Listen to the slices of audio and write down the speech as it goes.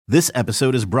This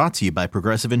episode is brought to you by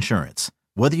Progressive Insurance.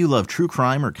 Whether you love true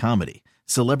crime or comedy,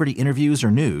 celebrity interviews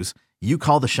or news, you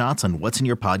call the shots on what's in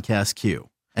your podcast queue.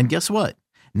 And guess what?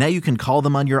 Now you can call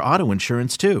them on your auto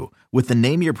insurance too with the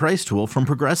Name Your Price tool from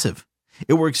Progressive.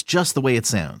 It works just the way it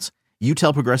sounds. You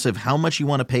tell Progressive how much you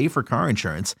want to pay for car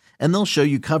insurance, and they'll show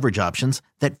you coverage options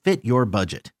that fit your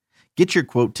budget. Get your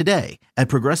quote today at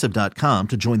Progressive.com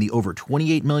to join the over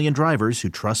 28 million drivers who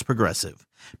trust Progressive.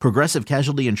 Progressive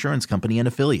Casualty Insurance Company and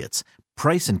Affiliates.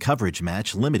 Price and coverage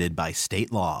match limited by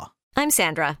state law. I'm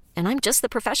Sandra, and I'm just the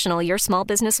professional your small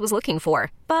business was looking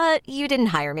for. But you didn't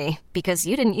hire me because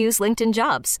you didn't use LinkedIn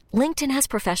Jobs. LinkedIn has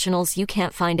professionals you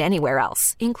can't find anywhere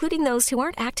else, including those who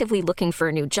aren't actively looking for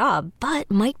a new job, but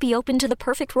might be open to the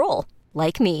perfect role,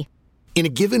 like me. In a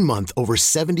given month, over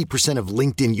 70% of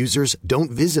LinkedIn users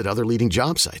don't visit other leading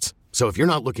job sites. So if you're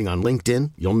not looking on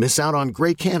LinkedIn, you'll miss out on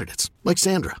great candidates like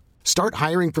Sandra. Start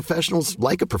hiring professionals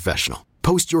like a professional.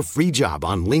 Post your free job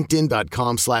on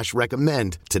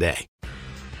linkedin.com/recommend today.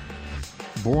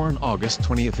 Born August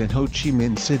 20th in Ho Chi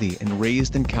Minh City and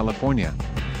raised in California,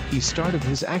 he started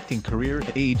his acting career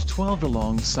at age 12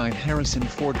 alongside Harrison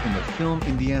Ford in the film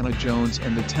Indiana Jones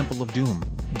and the Temple of Doom,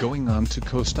 going on to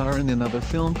co-star in another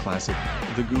film classic,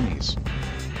 The Goonies.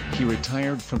 He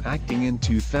retired from acting in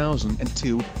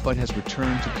 2002, but has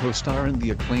returned to co-star in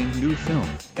the acclaimed new film,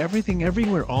 Everything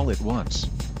Everywhere All at Once.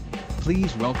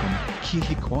 Please welcome Ke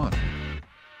Huy Quan.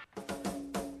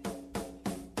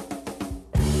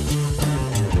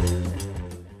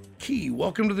 Key,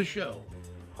 welcome to the show.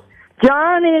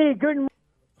 Johnny, good morning.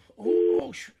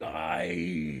 Oh,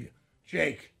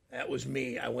 Jake, that was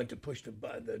me. I went to push the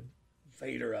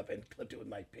fader up and clipped it with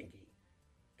my pinky.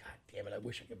 God damn it, I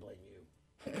wish I could blame you.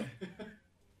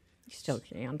 You still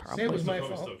can, probably. Say it was my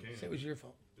fault. Say it was your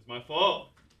fault. It's my fault.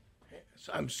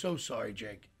 I'm so sorry,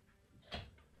 Jake.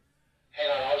 Hang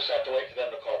on, I'll just have to wait for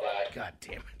them to call back. God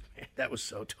damn it, man. That was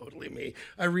so totally me.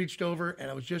 I reached over and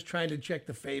I was just trying to check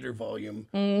the fader volume.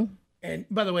 And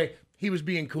by the way, he was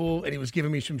being cool and he was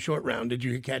giving me some short round. Did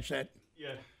you catch that?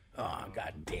 Yeah. Oh,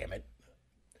 God damn it.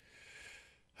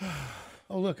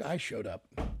 Oh, look, I showed up.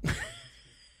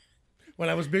 When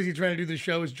I was busy trying to do the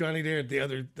show, as Johnny there,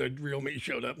 the real me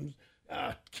showed up.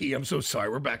 Key, I'm so sorry.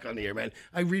 We're back on the air, man.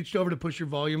 I reached over to push your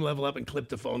volume level up and clipped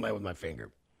the phone line with my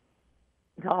finger.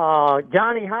 Oh,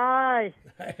 Johnny, hi.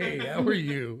 Hey, how are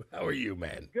you? How are you,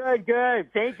 man? Good,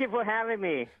 good. Thank you for having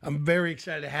me. I'm very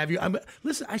excited to have you.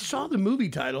 Listen, I saw the movie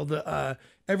title, the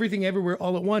Everything Everywhere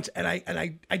All at Once, and I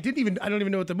don't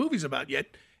even know what the movie's about yet.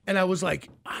 And I was like,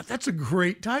 that's a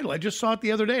great title. I just saw it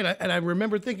the other day, and I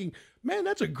remember thinking, man,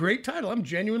 that's a great title. I'm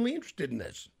genuinely interested in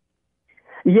this.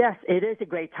 Yes, it is a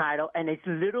great title, and it's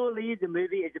literally, the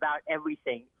movie is about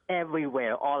everything,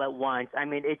 everywhere, all at once. I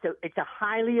mean, it's a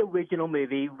highly original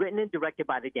movie, written and directed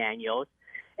by the Daniels,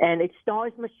 and it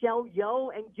stars Michelle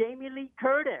Yeoh and Jamie Lee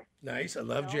Curtis. Nice. I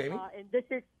love Jamie. And this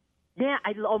is,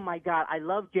 oh my God, I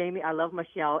love Jamie, I love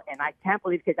Michelle, and I can't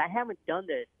believe, because I haven't done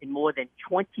this in more than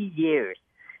 20 years.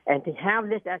 And to have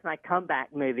this as my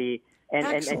comeback movie and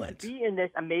to be in this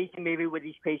amazing movie with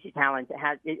these crazy talents,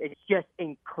 it's just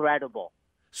incredible.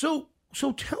 So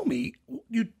tell me,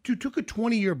 you took a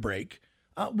 20-year break.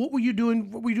 What were you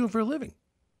doing? What were you doing for a living?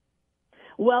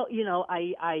 Well, you know,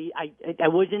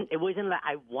 it wasn't like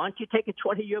I want to take a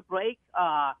 20-year break.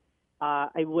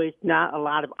 It was not a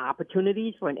lot of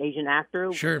opportunities for an Asian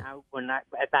actor. Sure.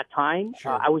 At that time.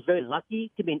 Sure. I was very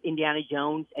lucky to be in Indiana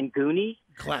Jones and Goonies.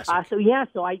 Classic.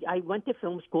 So I went to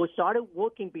film school, started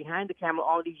working behind the camera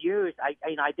all these years. I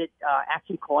did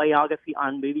action choreography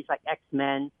on movies like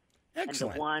X-Men. Excellent.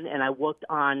 And The One, and I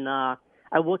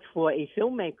worked for a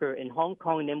filmmaker in Hong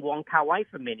Kong named Wong Kar-wai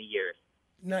for many years.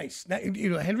 Nice. Now,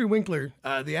 Henry Winkler,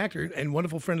 the actor and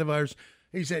wonderful friend of ours,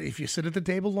 he said, if you sit at the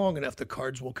table long enough, the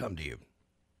cards will come to you.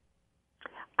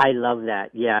 I love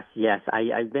that. Yes.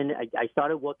 I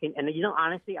started working, and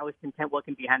honestly, I was content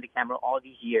working behind the camera all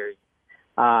these years.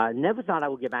 Never thought I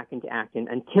would get back into acting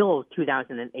until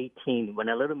 2018 when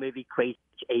a little movie, Crazy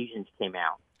Asians, came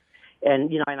out.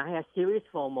 And, and I had serious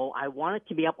FOMO. I wanted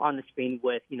to be up on the screen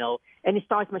with, and it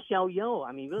stars Michelle Yeoh.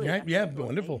 I mean, really. Yeah,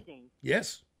 wonderful. Amazing.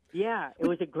 Yes. Yeah, it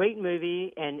was a great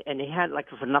movie, and it had like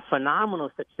a phenomenal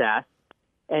success.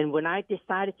 And when I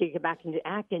decided to get back into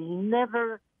acting,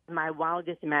 never in my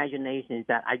wildest imaginations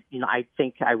that I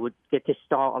think I would get to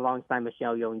star alongside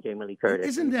Michelle Yeoh and Jamie Lee Curtis.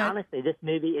 Isn't that honestly? This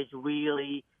movie is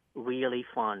really, really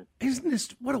fun. Isn't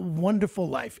this what a wonderful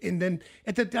life? And then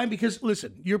at that time, because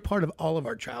listen, you're part of all of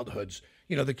our childhoods.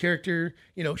 The character,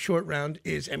 Short Round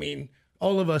is. I mean,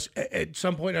 all of us at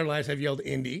some point in our lives have yelled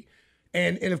Indy,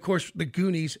 and of course, The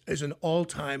Goonies is an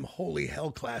all-time holy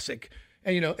hell classic.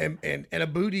 And you know, and a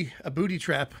booty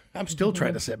trap. I'm still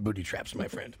trying to set booty traps, my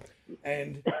friend.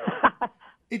 And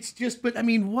it's just, but I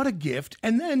mean, what a gift.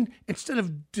 And then instead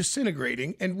of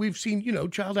disintegrating, and we've seen, you know,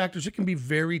 child actors, it can be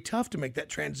very tough to make that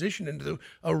transition into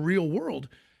a real world.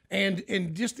 And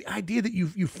just the idea that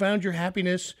you found your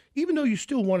happiness, even though you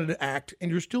still wanted to act and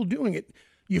you're still doing it,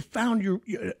 you found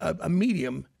a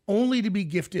medium only to be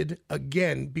gifted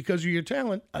again because of your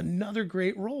talent. Another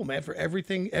great role, man, for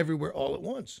Everything Everywhere All at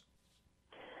Once.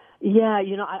 Yeah,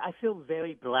 you know, I feel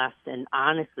very blessed, and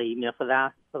honestly, you know, for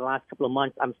the last couple of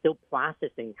months, I'm still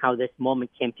processing how this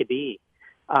moment came to be.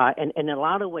 And in a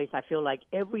lot of ways, I feel like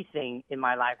everything in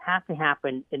my life has to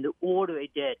happen in the order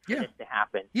it did for this to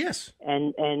happen. Yes.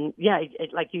 And yeah,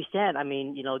 like you said, I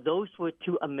mean, you know, those were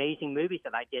two amazing movies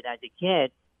that I did as a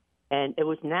kid. And it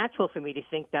was natural for me to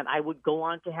think that I would go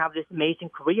on to have this amazing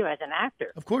career as an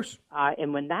actor. Of course.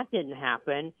 And when that didn't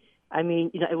happen, I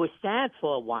mean, you know, it was sad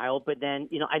for a while, but then,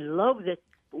 you know, I love this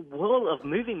world of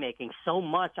movie making so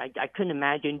much. I couldn't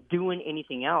imagine doing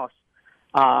anything else.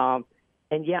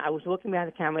 And yeah, I was looking behind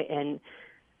the camera, and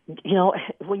you know,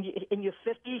 when you in your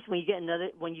 50s, when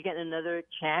you get another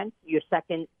chance, your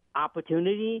second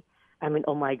opportunity. I mean,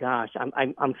 oh my gosh,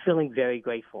 I'm feeling very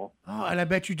grateful. Oh, and I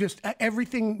bet you just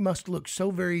everything must look so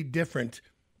very different.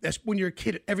 That's when you're a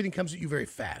kid, everything comes at you very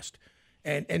fast.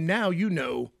 And now you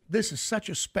know this is such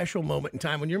a special moment in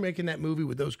time when you're making that movie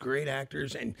with those great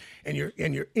actors and you're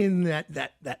in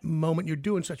that moment. You're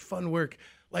doing such fun work.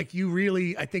 Like you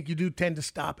really, I think you do tend to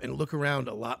stop and look around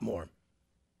a lot more.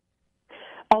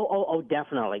 Oh,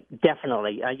 definitely.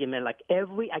 You mean like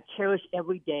I cherish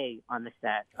every day on the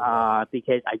set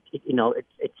because you know,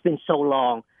 it's been so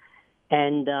long,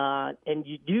 and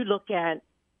you do look at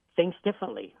things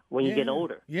differently when you get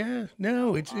older. Yeah,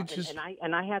 no, it's just.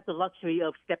 And I have the luxury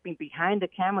of stepping behind the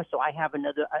camera, so I have a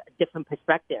different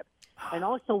perspective. And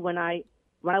also when I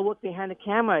work behind the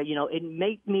camera, you know, it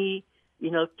made me,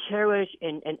 you know, cherish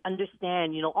and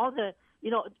understand, you know, all the. You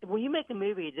know, when you make a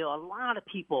movie, there are a lot of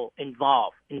people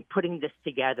involved in putting this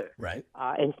together. Right.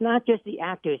 And it's not just the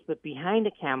actors, but behind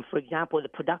the camera, for example, the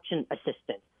production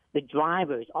assistants, the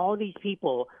drivers, all these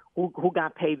people who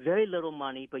got paid very little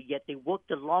money, but yet they work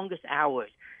the longest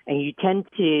hours. And you tend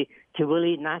to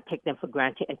really not take them for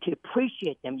granted and to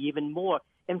appreciate them even more.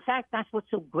 In fact, that's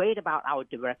what's so great about our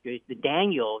directors, the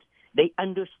Daniels. They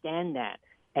understand that.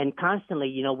 And constantly,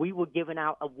 you know, we were giving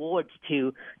out awards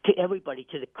to everybody,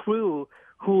 to the crew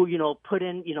who, you know, put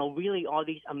in, you know, really all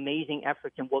these amazing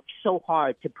efforts and worked so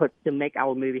hard to make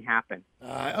our movie happen.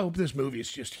 I hope this movie is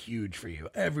just huge for you.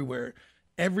 Everywhere,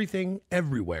 Everything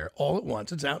Everywhere, All at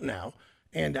Once. It's out now.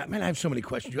 And, man, I have so many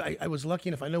questions. I was lucky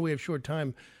enough, I know we have short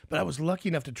time, but I was lucky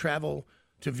enough to travel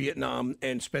to Vietnam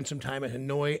and spend some time at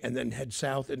Hanoi and then head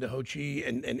south into Ho Chi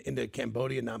and into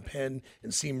Cambodia, Phnom Penh,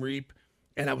 and Siem Reap.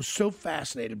 And I was so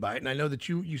fascinated by it. And I know that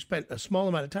you spent a small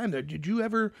amount of time there. Did you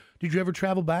ever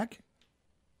travel back?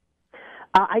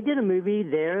 I did a movie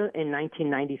there in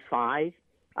 1995.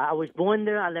 I was born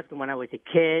there. I left when I was a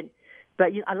kid.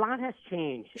 But you know, a lot has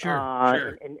changed.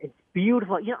 Sure. And it's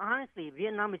beautiful. You know, honestly,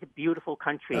 Vietnam is a beautiful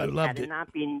country. I loved it. Had it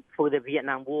not been for the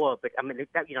Vietnam War, but I mean,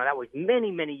 that was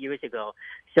many, many years ago.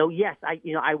 So yes,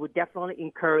 I would definitely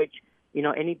encourage, you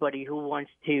know, anybody who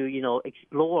wants to, you know,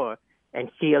 explore and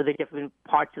see other different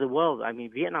parts of the world. I mean,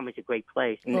 Vietnam is a great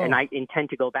place, and I intend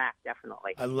to go back,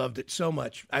 definitely. I loved it so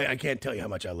much. I can't tell you how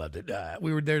much I loved it.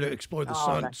 We were there to explore the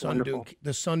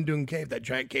Son Doong Cave, that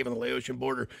giant cave on the Laotian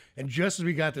border. And just as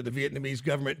we got there, the Vietnamese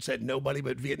government said nobody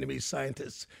but Vietnamese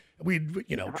scientists. We'd,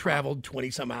 you know, traveled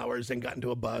 20-some hours, then got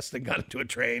into a bus, then got into a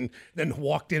train, then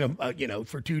walked in,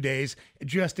 for 2 days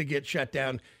just to get shut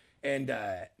down. And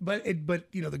but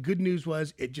you know, the good news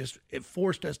was it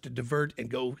forced us to divert and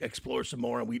go explore some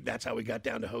more, and that's how we got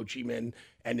down to Ho Chi Minh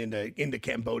and into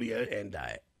Cambodia, and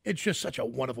it's just such a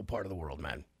wonderful part of the world,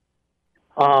 man.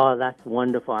 Oh, that's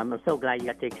wonderful! I'm so glad you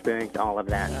got to experience all of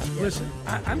that. Listen,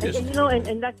 I'm just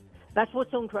and that's what's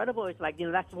so incredible. It's like, you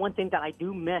know, that's one thing that I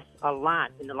do miss a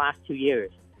lot in the last 2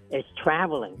 years is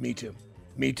traveling. Me too.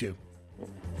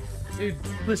 Dude,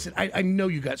 listen, I know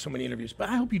you got so many interviews, but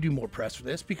I hope you do more press for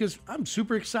this because I'm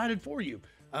super excited for you.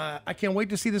 I can't wait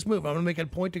to see this movie. I'm going to make it a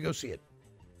point to go see it.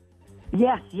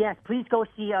 Yes. Please go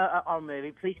see our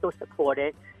movie. Please go support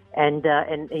it. And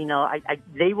you know,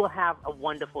 they will have a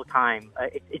wonderful time.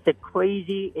 It's a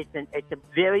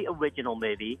very original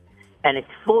movie, and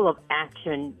it's full of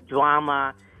action,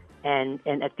 drama, and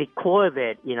at the core of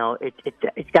it, you know,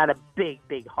 it's got a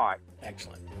big heart.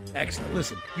 Excellent.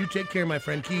 Listen, you take care, my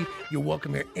friend Key. You're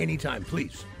welcome here anytime,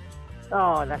 please.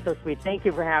 Oh, that's so sweet. Thank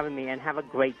you for having me, and have a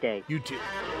great day. You too.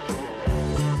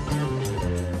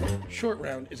 Short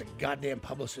Round is a goddamn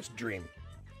publicist's dream.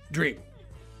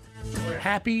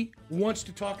 Happy, wants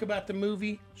to talk about the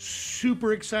movie,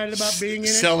 super excited about being in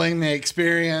it. Selling the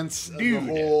experience, Dude, the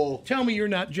whole... tell me you're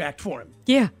not jacked for him.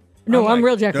 Yeah. No, I'm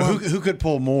real jacked No, for him. who could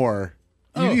pull more?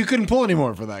 You couldn't pull any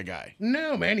more for that guy.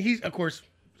 No, man, of course,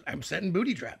 I'm setting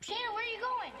booty traps. Santa, where are you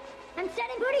going? I'm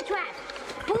setting booty traps.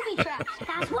 Booby traps.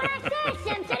 That's what I said.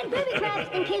 I'm setting booby traps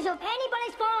in case of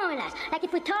anybody's following us. Like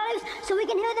if we're taller, so we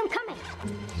can hear them coming.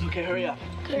 Okay, hurry up.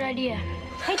 Good idea.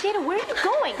 Hey, Dana, where are you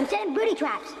going? I'm setting booty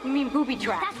traps. You mean booby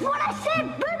traps? That's what I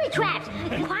said. Booby traps.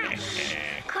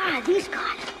 God, these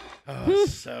guys. Oh,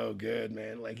 so good,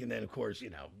 man. Like, and then, of course,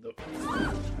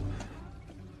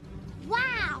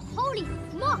 Wow, holy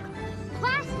smoke.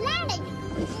 Crash landing.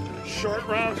 Short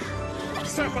Round,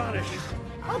 step on it.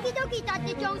 Okie dokie,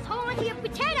 Dr. Jones. Hold on to your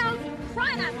potatoes.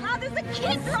 Crying out loud, there's a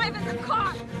kid driving the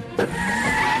car.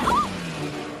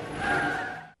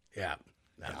 Yeah.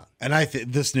 And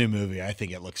this new movie, I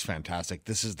think it looks fantastic.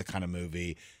 This is the kind of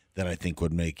movie that I think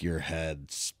would make your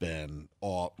head spin.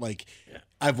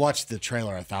 I've watched the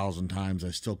trailer 1,000 times.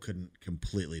 I still couldn't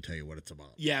completely tell you what it's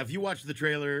about. Yeah, if you watch the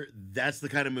trailer, that's the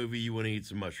kind of movie you want to eat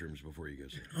some mushrooms before you go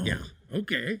see it. Oh, yeah.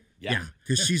 Okay. Yeah,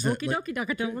 because she's Okie dokie,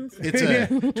 Dr. Jones.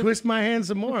 Twist my hand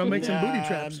some more. I'll make some booty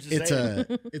traps.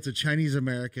 It's a Chinese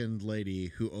American lady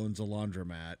who owns a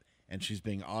laundromat, and she's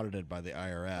being audited by the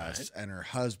IRS. Right. And her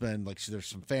husband, there's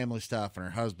some family stuff, and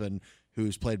her husband,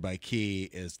 who's played by Key,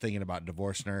 is thinking about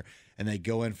divorcing her. And they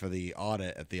go in for the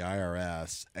audit at the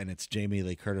IRS, and it's Jamie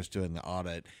Lee Curtis doing the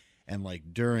audit. And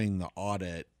during the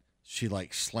audit, she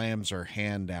slams her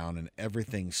hand down, and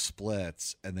everything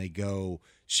splits. And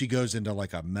she goes into a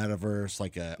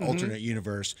metaverse, a alternate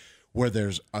universe, where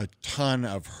there's a ton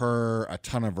of her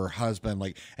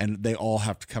husband, and they all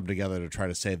have to come together to try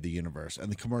to save the universe. And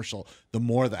the commercial, the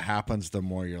more that happens, the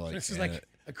more you're like, this is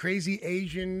a crazy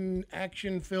Asian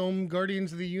action film,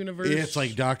 Guardians of the Universe. It's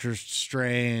like Doctor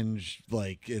Strange,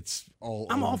 it's all.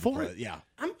 I'm all for it. Yeah,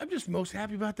 I'm just most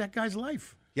happy about that guy's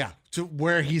life. Yeah, to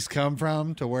where he's come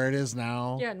from to where it is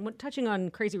now. Yeah, and touching on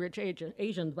Crazy Rich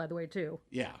Asians, by the way, too.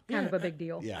 Yeah, kind of a big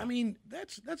deal. Yeah, I mean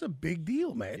that's a big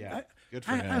deal, man. Yeah, good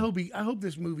for him. I hope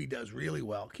this movie does really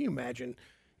well. Can you imagine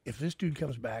if this dude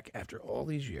comes back after all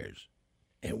these years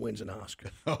and wins an Oscar?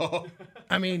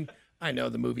 I mean, I know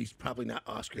the movie's probably not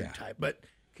Oscar type, but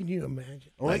can you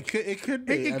imagine? Well, it could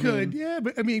be. It could, yeah.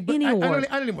 But I mean, I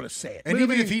don't even want to say it. And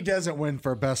even if he doesn't win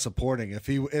for Best Supporting, if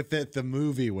the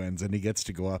movie wins and he gets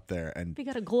to go up there and he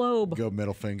got a Globe, go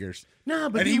middle fingers. No,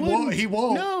 but and he won't. He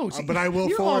won't. No, see, but I will.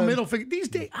 You're for all him. middle fingers these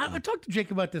days. I talked to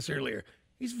Jake about this earlier.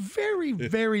 He's very,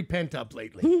 very pent up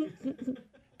lately.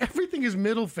 Everything is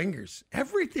middle fingers.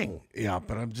 Everything. Yeah,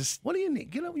 but I'm just. What do you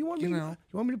need? Get up. You want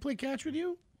me to play catch with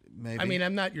you? Maybe. I mean,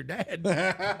 I'm not your dad.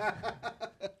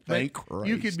 Thank Christ.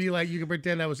 You could be you could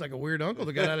pretend I was like a weird uncle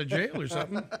that got out of jail or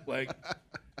something.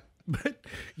 But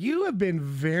you have been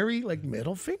very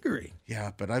middle fingery.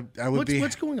 Yeah, but I would be.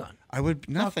 What's going on? I would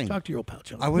nothing. Talk to your old pal,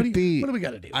 John. I would be. What do we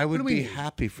got to do? I would be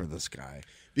happy for this guy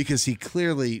because he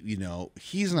clearly,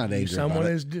 he's not angry about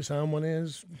it. Someone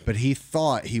is. But he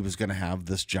thought he was going to have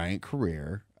this giant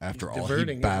career after all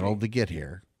he battled to get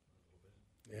here.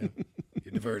 Yeah,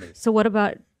 you're diverting. So what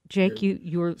about Jake?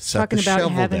 You were talking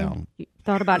about having. You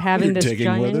thought about having this digging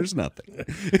giant. Where there's nothing.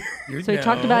 So you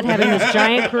talked about having this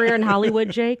giant career in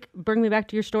Hollywood, Jake. Bring me back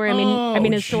to your story. I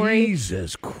mean his story.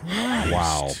 Jesus Christ!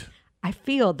 Wow. I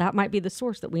feel that might be the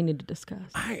source that we need to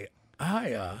discuss.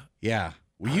 Yeah.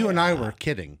 Well, you and I were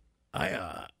kidding.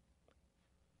 It's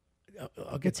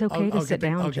okay to sit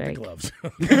down, Jake.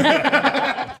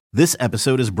 This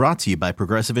episode is brought to you by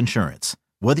Progressive Insurance.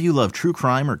 Whether you love true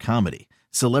crime or comedy,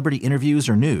 celebrity interviews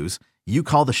or news, you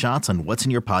call the shots on what's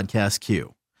in your podcast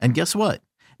queue. And guess what?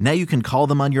 Now you can call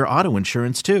them on your auto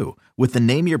insurance too with the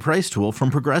Name Your Price tool from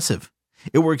Progressive.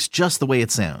 It works just the way it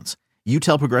sounds. You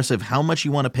tell Progressive how much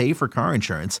you want to pay for car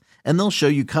insurance, and they'll show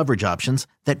you coverage options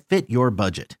that fit your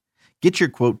budget. Get your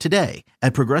quote today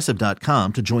at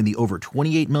Progressive.com to join the over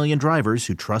 28 million drivers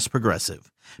who trust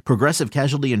Progressive. Progressive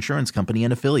Casualty Insurance Company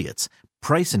and Affiliates.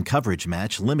 Price and coverage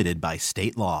match limited by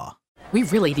state law. We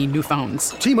really need new phones.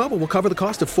 T-Mobile will cover the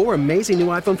cost of 4 amazing new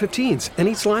iPhone 15s, and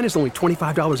each line is only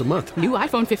 $25 a month. New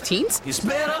iPhone 15s? It's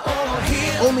better over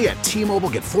here. Only at T-Mobile,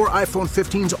 get 4 iPhone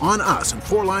 15s on us and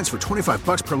 4 lines for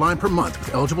 $25 per line per month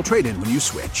with eligible trade-in when you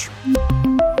switch.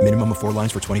 Minimum of 4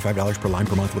 lines for $25 per line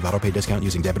per month with autopay discount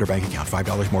using debit or bank account.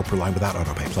 $5 more per line without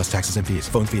autopay, plus taxes and fees.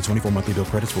 Phone fee at 24 monthly bill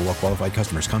credits for well-qualified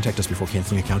customers. Contact us before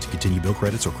canceling account to continue bill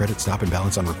credits or credit stop and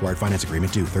balance on required finance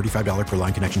agreement due. $35 per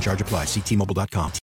line connection charge applies. See T-Mobile.com.